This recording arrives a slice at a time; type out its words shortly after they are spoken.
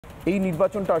এই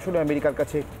নির্বাচনটা আসলে আমেরিকার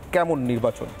কাছে কেমন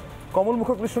নির্বাচন? কমল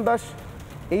কৃষ্ণ দাস,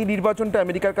 এই নির্বাচনটা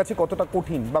আমেরিকার কাছে কতটা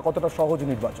কঠিন বা কতটা সহজ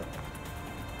নির্বাচন?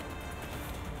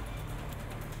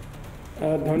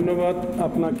 ধন্যবাদ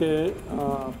আপনাকে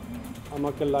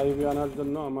আমাকে লাইভে আনার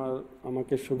জন্য,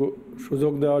 আমাকে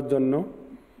সুযোগ দেওয়ার জন্য।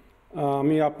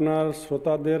 আমি আপনার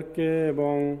শ্রোতাদেরকে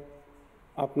এবং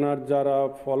আপনার যারা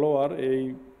ফলোয়ার এই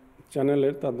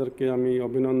চ্যানেলের তাদেরকে আমি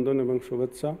অভিনন্দন এবং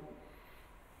শুভেচ্ছা।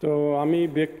 তো আমি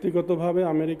ব্যক্তিগতভাবে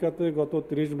আমেরিকাতে গত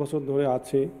 30 বছর ধরে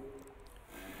আছি।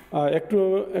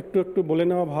 একটু বলে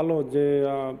নেওয়া ভালো যে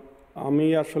আমি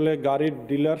আসলে গাড়ির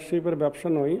ডিলারশিপের ব্যবসা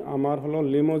নই, আমার হলো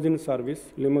লিমোজিন সার্ভিস,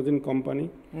 লিমোজিন কোম্পানি,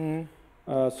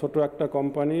 ছোট একটা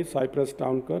কোম্পানি সাইপ্রাস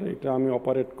টাউন কার, এটা আমি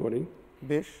অপারেট করি।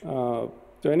 বেশ।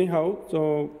 তো এনিহাউ, তো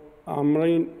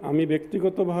আমি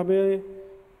ব্যক্তিগতভাবে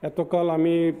এতকাল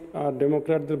আমি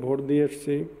ডেমোক্র্যাটদের ভোট দিয়ে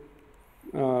এসেছি।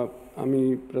 আমি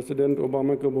প্রেসিডেন্ট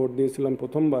ওবামাকে ভোট দিয়েছিলাম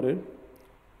প্রথমবারে।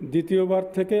 দ্বিতীয়বার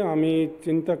থেকে আমি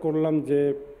চিন্তা করলাম যে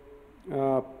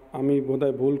আমি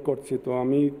বোধহয় ভুল করছি। তো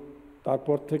আমি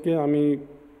তারপর থেকে আমি,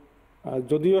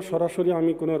 যদিও সরাসরি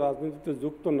আমি কোনো রাজনীতিতে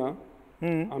যুক্ত না,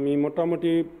 আমি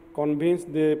মোটামুটি কনভিন্স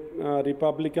যে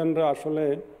রিপাবলিকানরা আসলে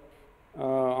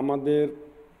আমাদের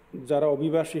যারা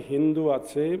অভিবাসী হিন্দু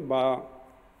আছে বা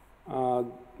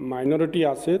মাইনরিটি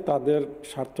আছে তাদের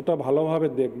স্বার্থটা ভালোভাবে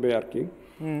দেখবে আর কি।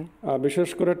 বিশেষ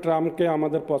করে ট্রাম্পকে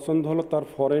আমাদের পছন্দ হলো তার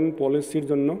ফরেন পলিসির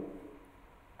জন্য।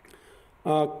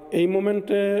 এই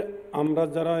মোমেন্টে আমরা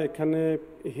যারা এখানে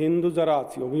হিন্দু যারা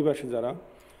আছি, অভিবাসী যারা,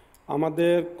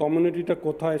 আমাদের কমিউনিটিটা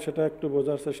কোথায় সেটা একটু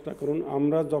বোঝার চেষ্টা করুন।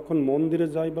 আমরা যখন মন্দিরে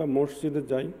যাই বা মসজিদে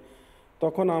যাই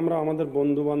তখন আমরা আমাদের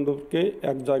বন্ধু বান্ধবকে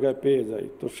এক জায়গায় পেয়ে যাই।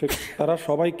 তো তারা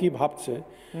সবাই কি ভাবছে,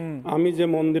 আমি যে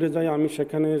মন্দিরে যাই আমি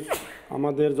সেখানে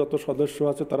আমাদের যত সদস্য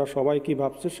আছে তারা সবাই কি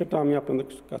ভাবছে সেটা আমি আপনাদের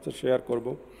কাছে শেয়ার করব।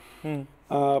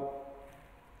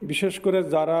 বিশেষ করে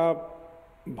যারা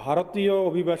ভারতীয়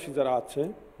অভিবাসী যারা আছে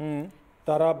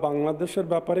তারা বাংলাদেশের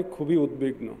ব্যাপারে খুবই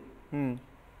উদ্বিগ্ন,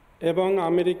 এবং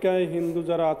আমেরিকায় হিন্দু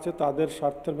যারা আছে তাদের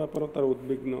স্বার্থের ব্যাপারেও তারা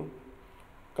উদ্বিগ্ন।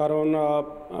 কারণ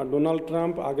ডোনাল্ড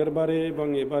ট্রাম্প আগেরবারে এবং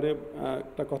এবারে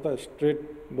একটা কথা স্ট্রেট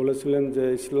বলেছিলেন যে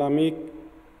ইসলামিক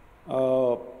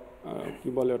কি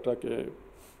বলে ওটাকে,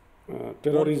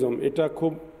 টেরোরিজম, এটা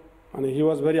খুব মানে হি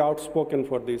was very outspoken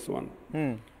for this one.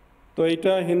 তো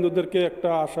এইটা হিন্দুদেরকে একটা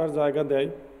আশার জায়গা দেয়।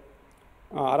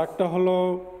 আর একটা হলো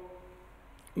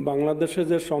বাংলাদেশে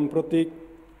যে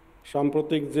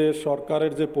সাম্প্রতিক যে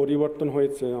সরকারের যে পরিবর্তন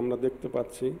হয়েছে আমরা দেখতে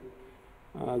পাচ্ছি,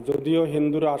 যদিও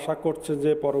হিন্দুরা আশা করছে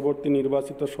যে পরবর্তী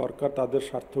নির্বাচিত সরকার তাদের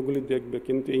স্বার্থগুলি দেখবে,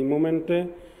 কিন্তু এই মোমেন্টে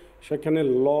সেখানে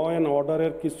ল অ্যান্ড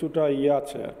অর্ডারের কিছুটা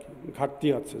আছে আর কি, ঘাটতি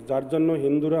আছে, যার জন্য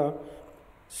হিন্দুরা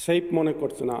সেফ মনে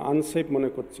করছে না, আনসেফ মনে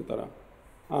করছে তারা।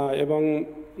 এবং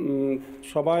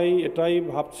সবাই এটাই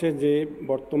ভাবছে যে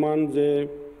বর্তমান যে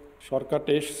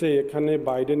সরকারটা এসছে এখানে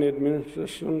বাইডেন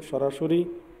অ্যাডমিনিস্ট্রেশন সরাসরি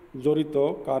জড়িত,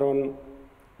 কারণ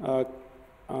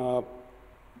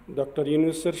ডক্টর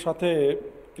ইউনুসের সাথে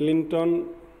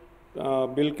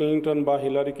বিল ক্লিন্টন বা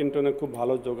হিলারি ক্লিন্টনের খুব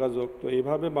ভালো যোগাযোগ। তো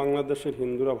এইভাবে বাংলাদেশের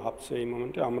হিন্দুরা ভাবছে এই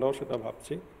মোমেন্টে, আমরাও সেটা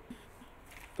ভাবছি।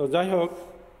 তো যাই হোক,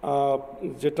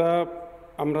 যেটা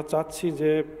আমরা চাচ্ছি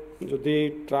যে যদি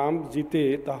ট্রাম্প জিতে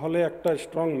তাহলে একটা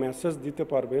স্ট্রং মেসেজ দিতে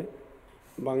পারবে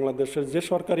বাংলাদেশের যে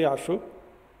সরকারই আসুক,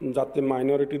 যাতে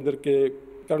মাইনরিটিদেরকে,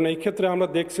 কারণ এই ক্ষেত্রে আমরা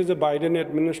দেখছি যে বাইডেন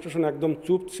অ্যাডমিনিস্ট্রেশন একদম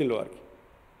চুপ ছিল আর কি।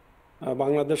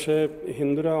 বাংলাদেশে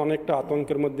হিন্দুরা অনেকটা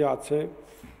আতঙ্কের মধ্যে আছে,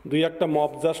 2-1টা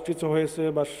মব জাস্টিসও হয়েছে,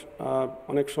 বা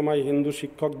অনেক সময় হিন্দু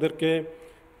শিক্ষকদেরকে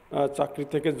চাকরি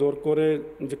থেকে জোর করে,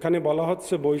 যেখানে বলা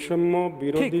হচ্ছে বৈষম্য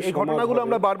বিরোধী সমাজ, ঘটনাগুলো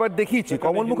আমরা বারবার দেখিয়েছি।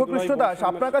 কমল কৃষ্ণ দাস,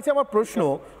 আপনার কাছে আমার প্রশ্ন,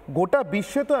 গোটা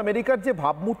বিশ্বে তো আমেরিকার যে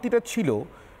ভাবমূর্তিটা ছিল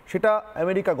সেটা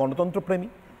আমেরিকা গণতন্ত্রপ্রেমী,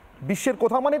 বিশ্বের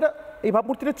কোথাও, মানে এটা এই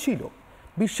ভাবমূর্তিটা ছিল,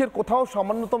 বিশ্বের কোথাও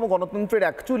সামান্যতম গণতন্ত্রের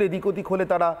একচুল এদিক ওদিক হলে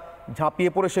তারা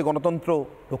ঝাঁপিয়ে পড়ে সে গণতন্ত্র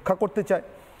রক্ষা করতে চায়,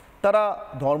 তারা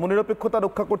ধর্মনিরপেক্ষতা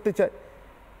রক্ষা করতে চায়,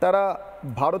 তারা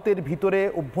ভারতের ভিতরে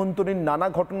অভ্যন্তরীণ নানা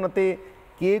ঘটনাতে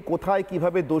কে কোথায়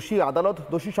কিভাবে দোষী, আদালত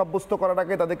দোষী সাব্যস্ত করার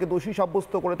আগে তাদেরকে দোষী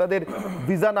সাব্যস্ত করে তাদের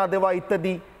ভিসা না দেওয়া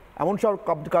ইত্যাদি এমন সব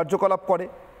কার্যকলাপ করে।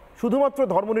 শুধুমাত্র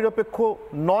ধর্মনিরপেক্ষ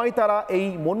নয় তারা এই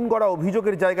মন গড়া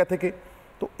অভিযোগের জায়গা থেকে।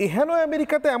 তো এহেন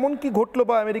আমেরিকাতে এমন কি ঘটলো,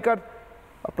 বা আমেরিকার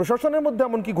প্রশাসনের মধ্যে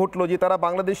এমন কি ঘটলো যে তারা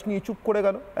বাংলাদেশ নিয়ে চুপ করে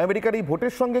গেল? আমেরিকার এই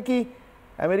ভোটের সঙ্গে কি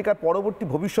আমেরিকার পরবর্তী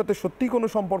ভবিষ্যতে সত্যিই কোনো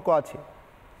সম্পর্ক আছে?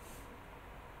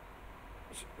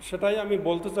 সেটাই আমি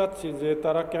বলতে চাচ্ছি যে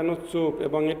তারা কেন চুপ,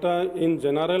 এবং এটা ইন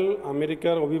জেনারেল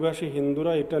আমেরিকার অভিবাসী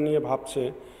হিন্দুরা এটা নিয়ে ভাবছে।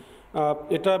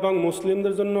 এটা এবং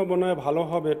মুসলিমদের জন্য মনে হয় ভালো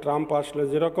হবে ট্রাম্প আসলে।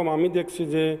 যেরকম আমি দেখছি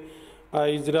যে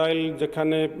ইসরায়েল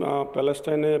যেখানে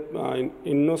প্যালেস্টাইনে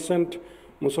ইনোসেন্ট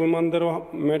মুসলমানদেরও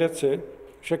মেরেছে,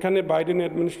 সেখানে বাইডেন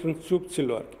অ্যাডমিনিস্ট্রেশন চুপ ছিল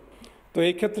আর কি। তো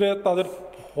এই ক্ষেত্রে তাদের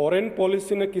ফরেন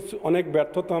পলিসি নিয়ে কিছু অনেক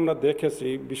ব্যর্থতা আমরা দেখেছি,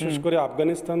 বিশেষ করে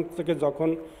আফগানিস্তান থেকে যখন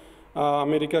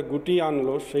আমেরিকা গুটিয়ে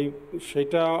আনলো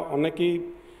সেইটা অনেকেই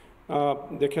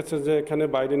দেখেছে যে এখানে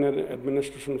বাইডেনের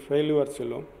অ্যাডমিনিস্ট্রেশন ফেইলিউর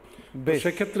ছিল।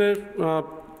 সেক্ষেত্রে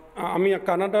আমি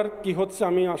কানাডার কি হচ্ছে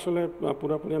আমি আসলে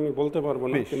পুরোপুরি আমি বলতে পারবো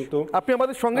না, কিন্তু আপনি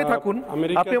আমাদের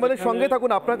সঙ্গে থাকুন,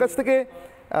 আপনার কাছ থেকে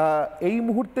এই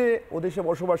মুহূর্তে ওদেশে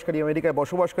বসবাসকারী, আমেরিকায়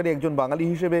বসবাসকারী একজন বাঙালি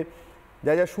হিসেবে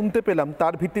যা যা শুনতে পেলাম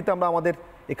তার ভিত্তিতে আমরা আমাদের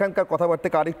এখানকার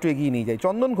কথাবার্তাকে আরেকটু এগিয়ে নিয়ে যাই।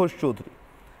 চন্দন ঘোষ চৌধুরী,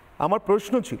 আমার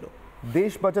প্রশ্ন ছিল,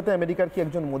 দেশ বাঁচাতে আমেরিকার কি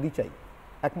একজন মোদি চাই?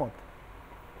 একমত?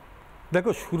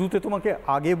 দেখো, শুরুতে তোমাকে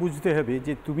আগে বুঝতে হবে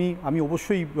যে আমি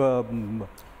অবশ্যই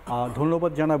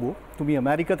ধন্যবাদ জানাবো তুমি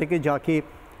আমেরিকা থেকে যাকে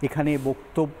এখানে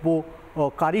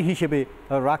বক্তব্যকারী হিসেবে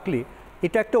রাখলে।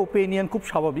 এটা একটা ওপিনিয়ন, খুব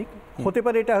স্বাভাবিক হতে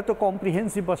পারে, এটা হয়তো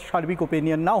কম্প্রিহেন্সিভ বা সার্বিক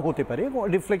ওপিনিয়ন নাও হতে পারে,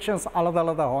 রিফ্লেকশনস আলাদা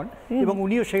আলাদা হন, এবং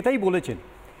উনিও সেটাই বলেছেন।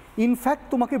 ইনফ্যাক্ট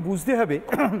তোমাকে বুঝতে হবে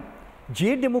যে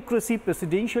ডেমোক্রেসি,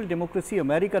 প্রেসিডেন্সিয়াল ডেমোক্রেসি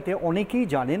আমেরিকাতে, অনেকেই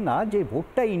জানেন না যে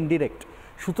ভোটটা ইনডিরেক্ট,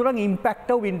 সুতরাং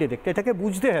ইম্প্যাক্টটাও ইনডিরেক্ট। এটাকে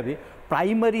বুঝতে হবে।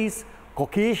 প্রাইমারিজ,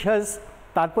 ককেশাস,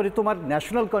 তারপরে তোমার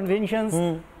ন্যাশনাল কনভেনশনস,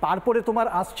 তারপরে তোমার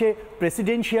আসছে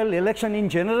presidential election in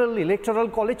general, electoral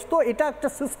college. তো এটা একটা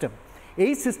সিস্টেম।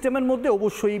 এই সিস্টেমের মধ্যে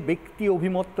অবশ্যই ব্যক্তি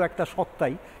অভিমত তো একটা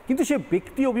সত্তাই, কিন্তু সে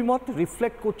ব্যক্তি অভিমত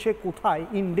রিফ্লেক্ট করছে কোথায়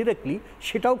ইনডিরেক্টলি,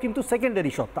 সেটাও কিন্তু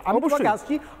সেকেন্ডারি সত্তা। আমি তোমাকে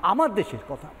আসছি আমার দেশের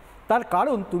কথা। তার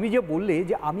কারণ তুমি যে বললে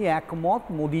যে আমি একমত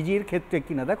মোদিজির ক্ষেত্রে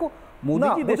কিনা, দেখো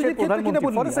মোদিজি দেশের প্রধানমন্ত্রী,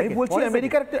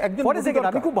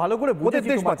 আমি খুব ভালো করে বুঝেছি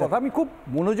তোমার কথা, আমি খুব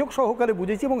মনোযোগ সহকারে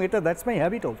বুঝেছি, এবং এটা দ্যাটস মাই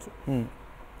হ্যাবিট অলসো।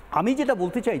 আমি যেটা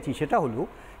বলতে চাইছি সেটা হলো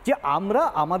যে আমরা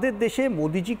আমাদের দেশে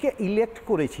মোদিজিকে ইলেক্ট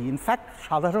করেছি, ইনফ্যাক্ট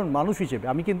সাধারণ মানুষ হিসেবে,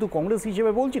 আমি কিন্তু কংগ্রেস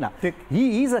হিসেবে বলছি না। He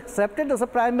is accepted as a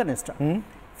prime minister.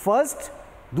 First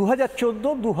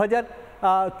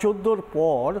 2014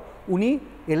 পর উনি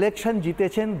ইলেকশন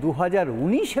জিতেছেন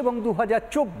 2019 এবং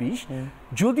 2024।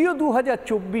 যদিও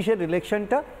 2024-এর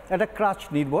ইলেকশনটা একটা ক্রাচ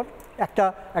নির্ভর,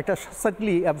 একটা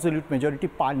সার্টলি অ্যাবসলিউট মেজরিটি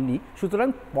পাননি, সুতরাং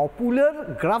পপুলার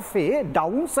গ্রাফে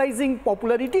ডাউন সাইজিং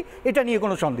পপুলারিটি, এটা নিয়ে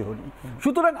কোনো সন্দেহ নেই।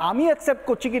 সুতরাং আমি অ্যাকসেপ্ট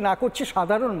করছি কি না করছি,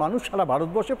 সাধারণ মানুষ সারা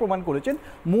ভারতবর্ষে প্রমাণ করেছেন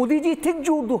মোদিজি ঠিক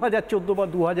 2014 বা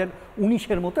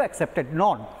 2019-এর মতো অ্যাকসেপ্টেড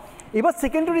নন। এবার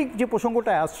সেকেন্ডারি যে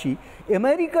প্রসঙ্গটা আসছি,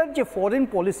 আমেরিকার যে foreign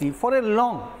policy for a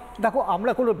long, দেখো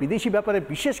আমরা কোনো বিদেশি ব্যাপারে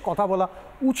বিশেষ কথা বলা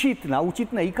উচিত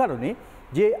না এই কারণে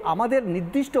যে আমাদের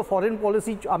নির্দিষ্ট ফরেন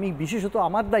পলিসি, আমি বিশেষত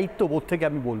আমার দায়িত্ববোধ থেকে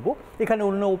আমি বলবো, এখানে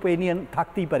অন্য ওপিনিয়ন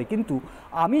থাকতেই পারে, কিন্তু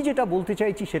আমি যেটা বলতে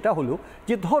চাইছি সেটা হলো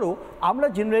যে ধরো আমরা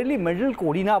জেনারেলি মেডেল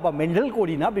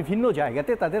করি না বিভিন্ন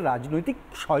জায়গাতে তাদের রাজনৈতিক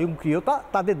স্বয়ংক্রিয়তা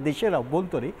তাদের দেশের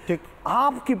অভ্যন্তরে,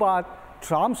 আপ কি বাত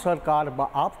ট্রাম্প সরকার বা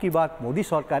আপ কি বাত মোদি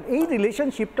সরকার, এই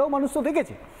রিলেশনশিপটাও মানুষ তো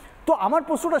দেখেছে। তো আমার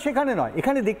প্রশ্নটা সেখানে নয়,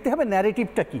 এখানে দেখতে হবে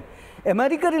ন্যারেটিভটা কি।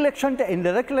 আমেরিকার ইলেকশনটা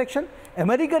ইনডাইরেক্ট ইলেকশন,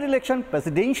 আমেরিকার ইলেকশন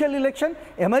প্রেসিডেন্সিয়াল ইলেকশন,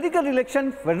 আমেরিকার ইলেকশন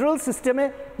ফেডারেল সিস্টেমে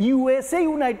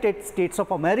ইউনাইটেড স্টেটস অফ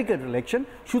আমেরিকার ইলেকশন।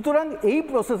 সুতরাং এই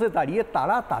প্রসেসে দাঁড়িয়ে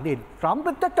তাদের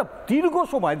ট্রাম্পের তো একটা দীর্ঘ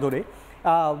সময় ধরে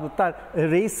তার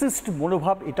রেসিস্ট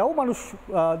মনোভাব, এটাও মানুষ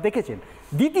দেখেছেন।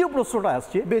 দ্বিতীয় প্রশ্নটা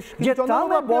আসছে যে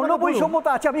ট্রাম্পের বর্ণবৈষম্যতা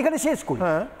আছে, আমি এখানে শেষ করি।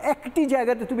 একটি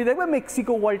জায়গাতে তুমি দেখবে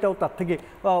মেক্সিকো ওয়ার্ল্ডটাও তার থেকে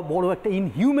বড় একটা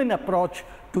inhuman approach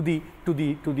to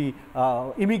the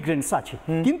immigrants আছে,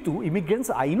 কিন্তু ইমিগ্রেন্টস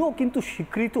আইনও কিন্তু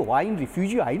স্বীকৃত আইন,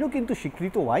 রিফিউজি আইনও কিন্তু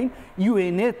স্বীকৃত আইন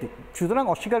ইউএনএতে, সুতরাং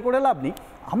অস্বীকার করে লাভ নেই।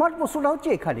 আমার প্রশ্নটা হচ্ছে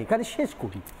এখানে শেষ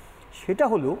করি, সেটা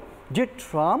হলো যে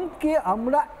ট্রাম্পকে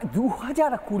আমরা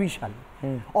 2020 সালে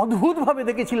অদ্ভুতভাবে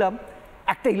দেখেছিলাম,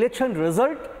 একটা ইলেকশন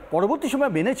রেজাল্ট পরবর্তী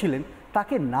সময় মেনেছিলেন,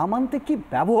 তাকে না মানতে কি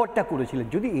ব্যবহারটা করেছিলেন।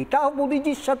 যদি এটা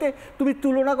মোদিজির সাথে তুমি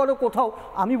তুলনা করো কোথাও,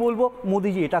 আমি বলবো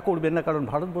মোদিজি এটা করবেন না, কারণ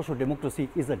Bharatvarsha democracy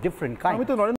is a different kind.